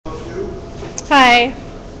Hi.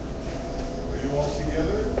 Are you all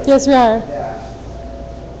together? Yes, we are. What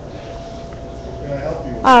can I help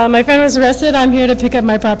you with? My friend was arrested. I'm here to pick up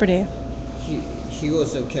my property. He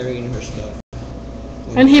was carrying her stuff.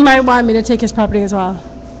 And he might want me to take his property as well.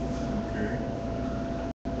 Okay.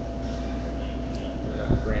 We're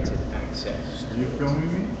not granted access. Are you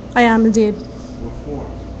filming me? I am indeed. What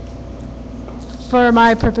for? For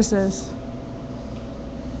my purposes.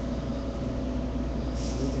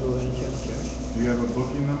 Do you have a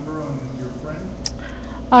booking number on your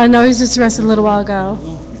friend? No, he was just arrested a little while ago.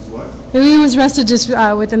 He's what? He was arrested just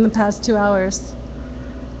within the past 2 hours.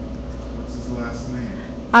 What's his last name?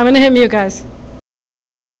 I'm going to hit mute, guys.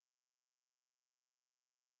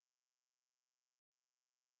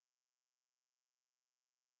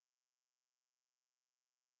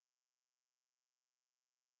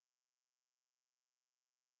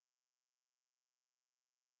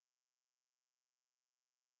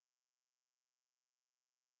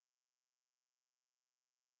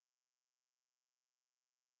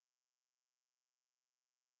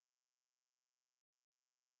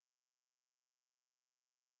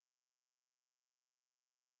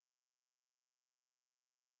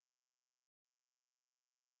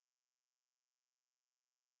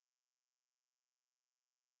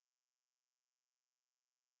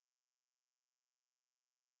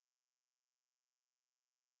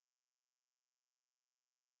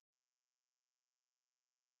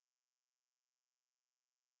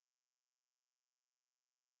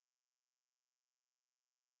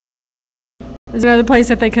 Is there another place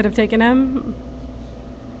that they could have taken him?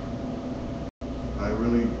 I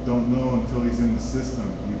really don't know until he's in the system.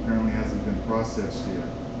 He apparently hasn't been processed yet.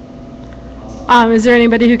 Is there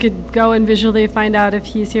anybody who could go and visually find out if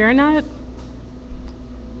he's here or not?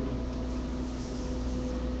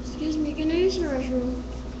 Excuse me, can I use the restroom?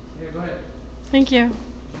 Yeah, go ahead. Thank you.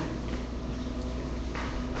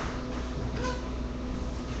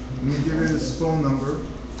 Let me give you his phone number.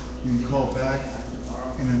 You can call back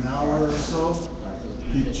in an hour or so.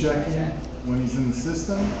 Keep checking when he's in the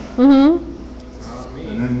system. Mm-hmm.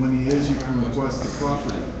 And then when he is, you can request the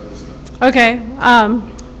property. Okay.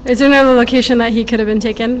 Is there another location that he could have been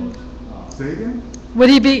taken? Say again? Would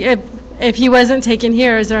he be, if he wasn't taken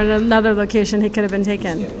here, is there another location he could have been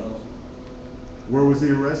taken? Where was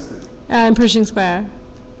he arrested? In Pershing Square.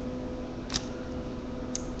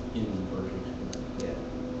 In Pershing Square.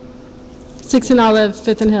 Yeah. 6 and Olive,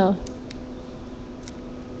 5th and Hill.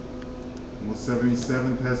 Well,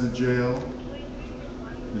 77th has a jail.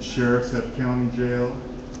 The sheriffs have county jail.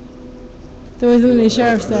 There wasn't any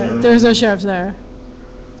sheriffs there. There was no sheriffs there.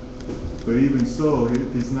 But even so,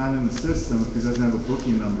 if he's not in the system, if he doesn't have a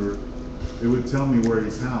booking number, it would tell me where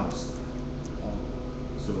he's housed.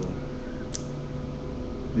 So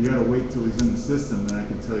you gotta wait till he's in the system, then I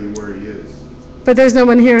can tell you where he is. But there's no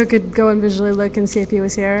one here who could go and visually look and see if he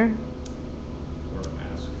was here? Or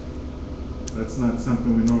ask. That's not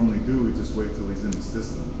something we normally do, we just wait till he's in the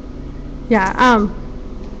system. Yeah,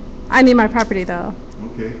 I need my property though.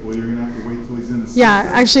 Okay, well, you're gonna have to wait till he's in the system. Yeah,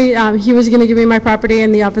 actually, he was gonna give me my property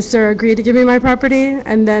and the officer agreed to give me my property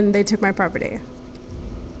and then they took my property. Okay,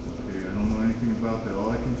 I don't know anything about that. All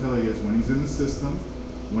I can tell you is when he's in the system,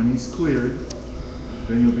 when he's cleared,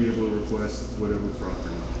 then you'll be able to request whatever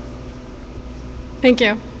property. Thank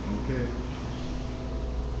you. Okay.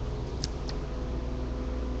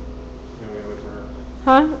 Can we wait for her?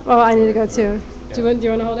 Huh? Oh, I need to go too. Do you want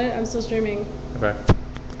to hold it? I'm still streaming. Okay.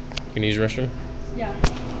 Can you use the restroom? Yeah.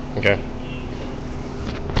 Okay.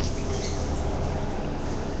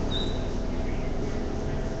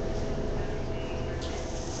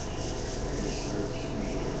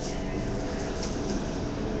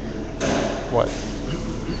 What?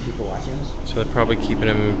 People watching us? So they're probably keeping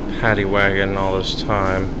him paddy wagon all this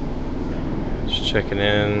time. Just checking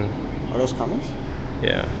in. Are those comments?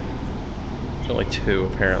 Yeah. There's only 2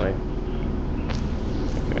 apparently.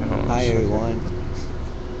 Okay, hold on a Hi second. everyone.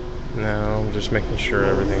 No, I'm just making sure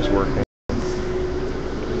everything's working.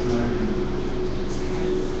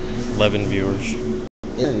 11 viewers.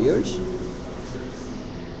 Yeah, viewers?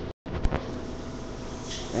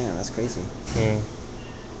 Damn, that's crazy.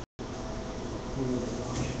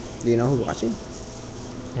 Do you know who's watching?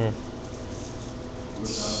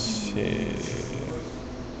 Let's see.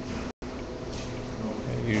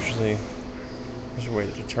 Usually, there's a way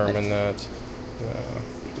to determine that.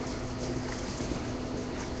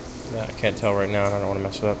 Yeah, I can't tell right now, and I don't want to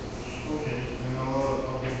mess it up. Okay, and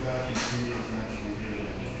I'll get back and see if he's actually here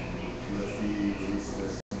and let the police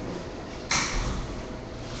guys know.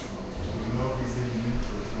 Do you know if he's taking in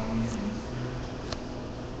for a felony?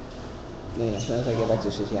 Yeah, as soon as I get back to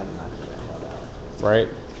City, I'm not gonna hold out. Right?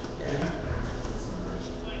 Yeah.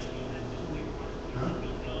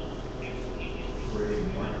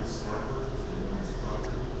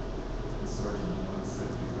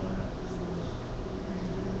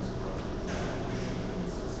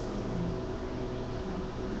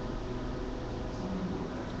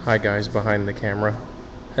 Hi guys behind the camera.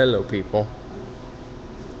 Hello people.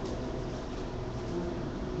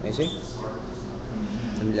 Let me see.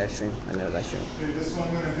 Let me live stream. I know live stream. Okay, this is what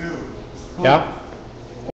I'm gonna do. Yeah?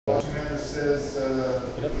 Commander says,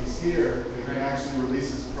 if he's here, they can actually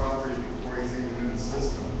release his property before he's even in the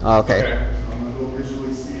system. Oh, okay. I'm gonna go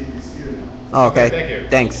visually see if he's here now. Oh, okay. Thank you.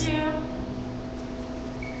 Thanks.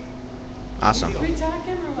 Awesome. Did we talk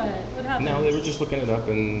him or what? What happened? No, they were just looking it up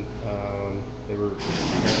and they were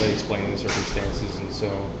apparently explaining the circumstances, and so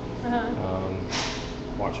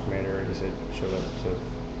Watch Commander, he said, showed up to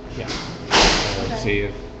see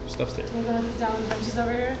if stuff's there. We're gonna sit down and benches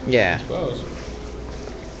over here. Yeah. Suppose.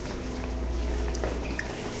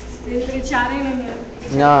 Anybody chatting in here?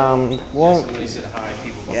 Well. Somebody said hi,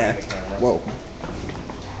 people behind Yeah. the camera. Whoa.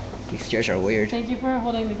 These chairs are weird. Thank you for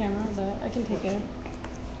holding the camera, but I can take it.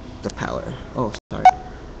 The power. Oh, sorry.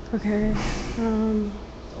 Okay.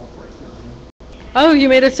 Oh, you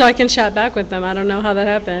made it so I can chat back with them. I don't know how that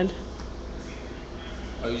happened.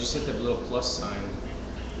 Oh, you just hit the little plus sign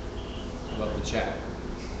above the chat.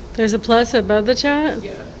 There's a plus above the chat?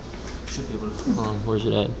 Yeah. Should be able to. Where's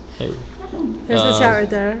it at? Hey. There's the chat right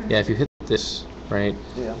there. Yeah, if you hit this, right?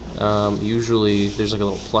 Yeah. Usually there's like a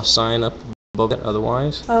little plus sign up above it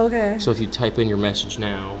otherwise. Oh, okay. So if you type in your message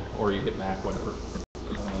now, or you hit back, whatever.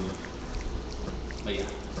 But yeah.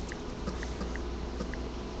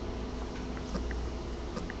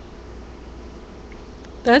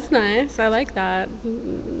 That's nice. I like that.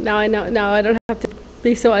 Now I know. Now I don't have to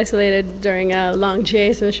be so isolated during a long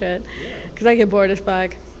chase and shit. Because I get bored as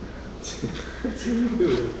fuck.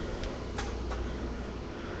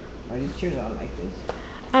 Are these chairs all like this?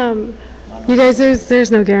 You guys,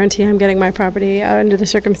 there's no guarantee I'm getting my property under the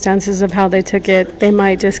circumstances of how they took it. They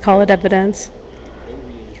might just call it evidence.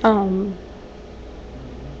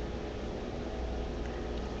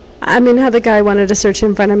 I mean, how the guy wanted to search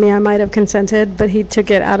in front of me, I might have consented, but he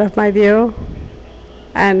took it out of my view,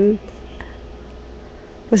 and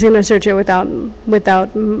was going to search it without me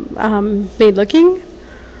looking.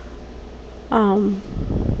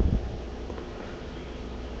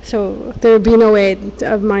 So there would be no way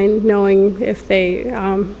of mine knowing if they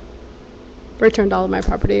returned all of my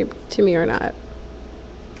property to me or not.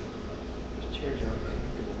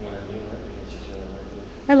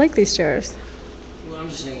 I like these chairs. Well, I'm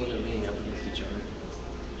just saying when they're leaning up against each other.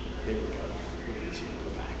 There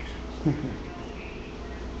we go.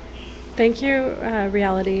 Thank you,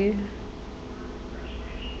 reality.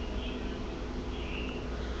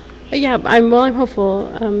 But yeah, I'm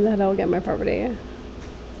hopeful that I'll get my property.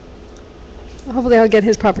 Hopefully I'll get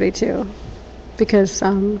his property too, because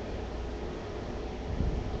that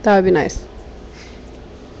would be nice.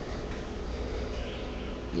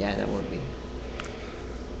 Yeah, that would be.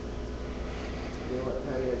 You know what,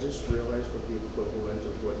 Patty, I just realized what the equivalent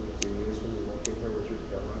of what you do is when you walk in here with your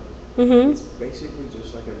camera. Mm-hmm. It's basically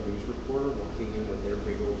just like a news reporter walking in with their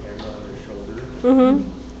big old camera on their shoulder. Mm-hmm.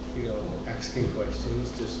 You know, asking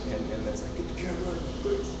questions, and that's like, get the camera,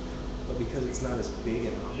 quick. But because it's not as big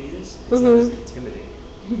and obvious, it's not as intimidating.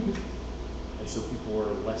 And so people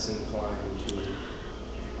are less inclined to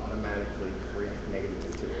automatically react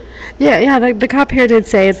negatively to it. Yeah, the cop here did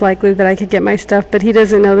say it's likely that I could get my stuff, but he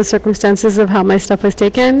doesn't know the circumstances of how my stuff was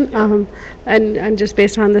taken. And just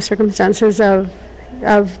based on the circumstances of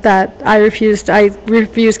that, I refused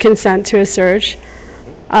consent to a search.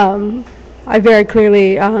 I very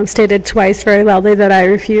clearly stated twice very loudly that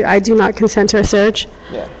I do not consent to a search.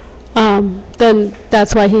 Yeah. Then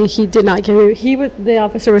that's why he did not give me, the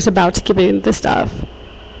officer was about to give me the stuff.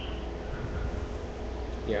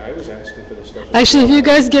 Yeah, I was asking for the stuff. Actually, if you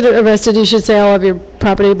guys get arrested, you should say all of your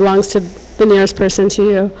property belongs to the nearest person to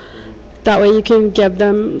you. That way you can give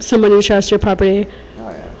them, someone you trust, your property Oh,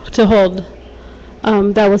 yeah. to hold.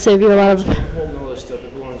 That will save you a lot of, Holding all this stuff,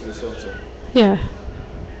 it belongs to so-and-so. yeah.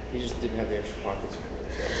 He just didn't have the extra pockets for it.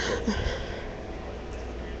 So.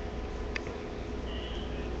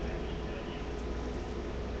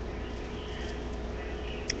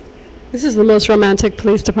 This is the most romantic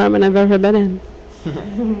police department I've ever been in.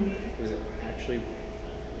 Was it actually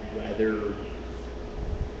rather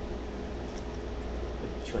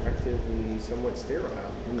attractive and somewhat sterile?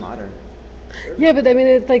 Modern. Yeah, but I mean,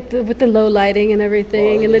 it's like with the low lighting and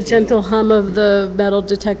everything, and the gentle hum of the metal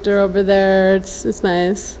detector over there. It's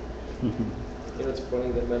nice. You know, it's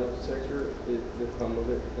funny, that metal detector, the hum of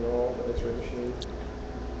it and all, the X-ray machine,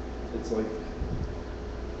 it's like,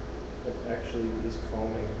 it actually is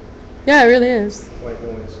calming Yeah, it really is. white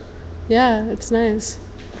noise. Yeah, it's nice. I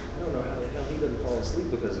don't know how the hell he doesn't fall asleep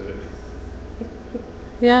because of it.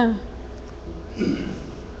 Yeah.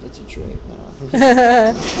 It's a trick.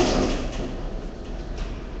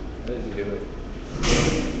 didn't do it.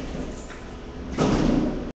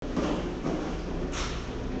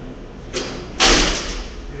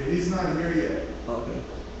 Yeah, he's not here yet. Okay.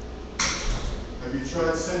 Have you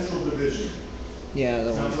tried Central Division? Yeah,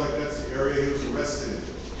 the Sounds one. like that's the area he was arrested in.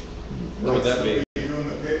 What would that be? You're doing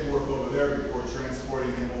the paperwork over there before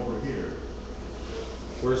transporting him over here.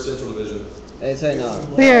 Where's Central Division? It's in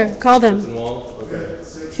Here, call Clifton them. Wall?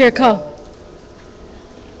 Okay. Here, call.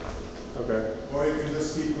 Okay. Or you can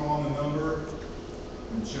just keep calling the number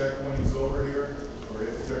and check when he's over here, or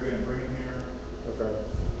if they're gonna bring him here, Okay.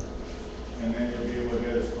 and then you'll be able to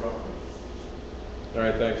get his property. All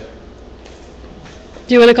right, thanks.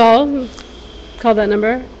 Do you want to call? Call that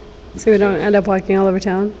number? So we don't end up walking all over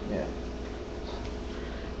town? Yeah.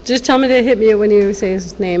 Just tell me to hit mute when you say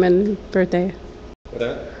his name and birthday. What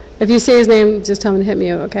that? If you say his name, just tell me to hit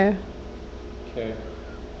mute, okay? Okay.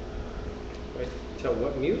 Wait, tell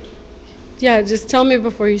what, mute? Yeah, just tell me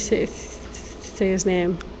before you say his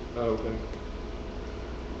name. Oh, okay.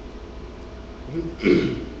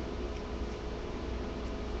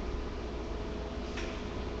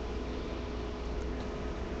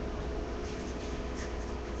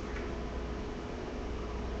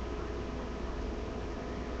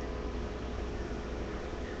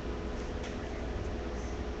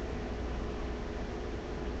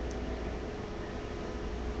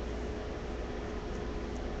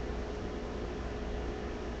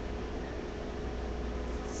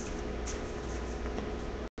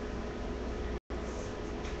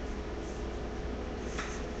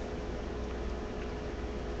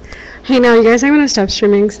 Hey, now you guys, I'm going to stop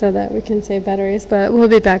streaming so that we can save batteries, but we'll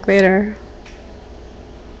be back later.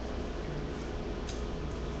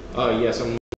 Yes, I'm